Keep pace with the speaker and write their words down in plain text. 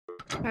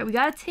Alright, we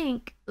got a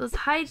tank. Let's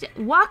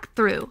walk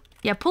through.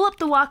 Yeah, pull up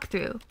the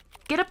walkthrough.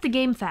 Get up the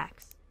game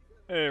facts.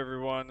 Hey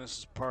everyone, this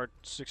is part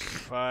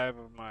 65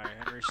 of my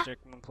Henry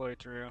Stickmin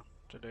playthrough.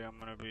 Today I'm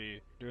going to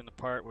be doing the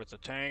part with the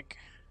tank.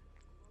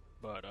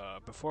 But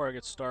before I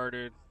get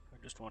started, I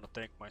just want to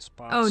thank my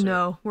sponsor. Oh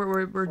no,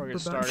 we're Before I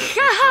get started, make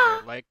about.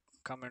 sure to like,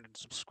 comment, and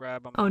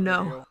subscribe on my Oh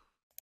no. video.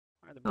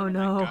 The Oh that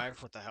no. guy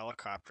with the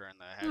helicopter in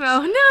the head.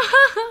 Oh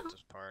no.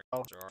 This part.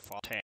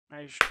 Tank.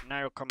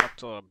 Now you'll come up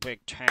to a big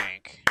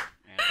tank,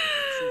 and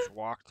if you choose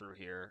walkthrough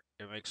here,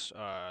 it makes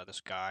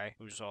this guy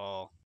who's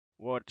all,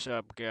 "What's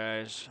up,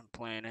 guys? I'm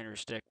playing Henry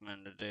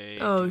Stickmin today,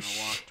 Oh, doing a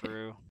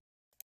walkthrough."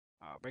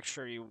 Make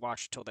sure you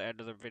watch till the end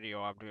of the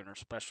video. I'm doing a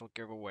special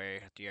giveaway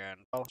at the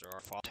end.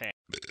 Tank.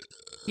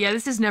 Yeah,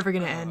 this is never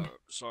gonna end.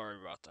 Sorry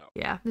about that.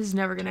 Yeah, this is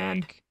never gonna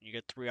end. You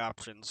get 3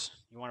 options.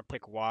 You want to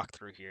pick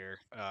walkthrough here.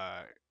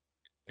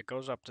 It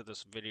goes up to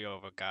this video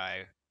of a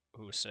guy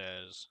who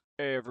says,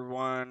 "Hey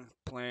everyone,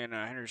 playing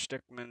Henry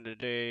Stickmin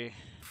today.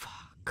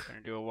 Fuck.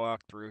 Gonna do a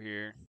walkthrough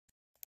here.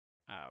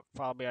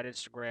 Follow me on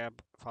Instagram,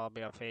 follow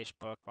me on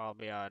Facebook, follow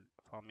me on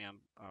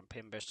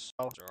Pinbis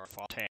or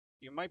Tank."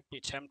 You might be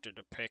tempted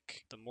to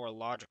pick the more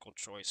logical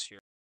choice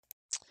here.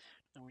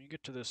 And when you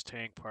get to this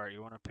tank part,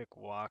 you want to pick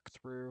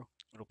walkthrough.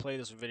 It'll play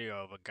this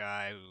video of a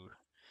guy who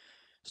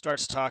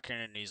starts talking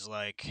and he's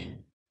like,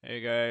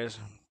 "Hey guys,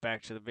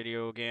 back to the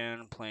video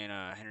again, playing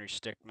Henry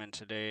Stickmin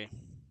today.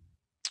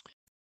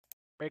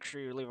 Make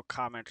sure you leave a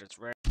comment, it's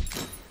right."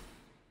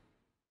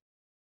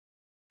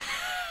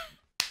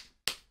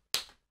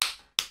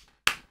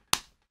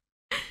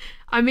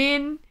 I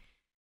mean,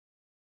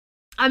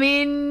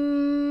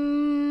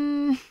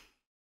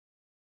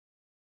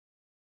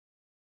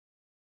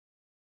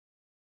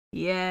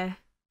 yeah.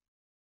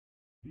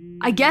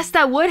 I guess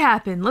that would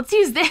happen. Let's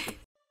use this.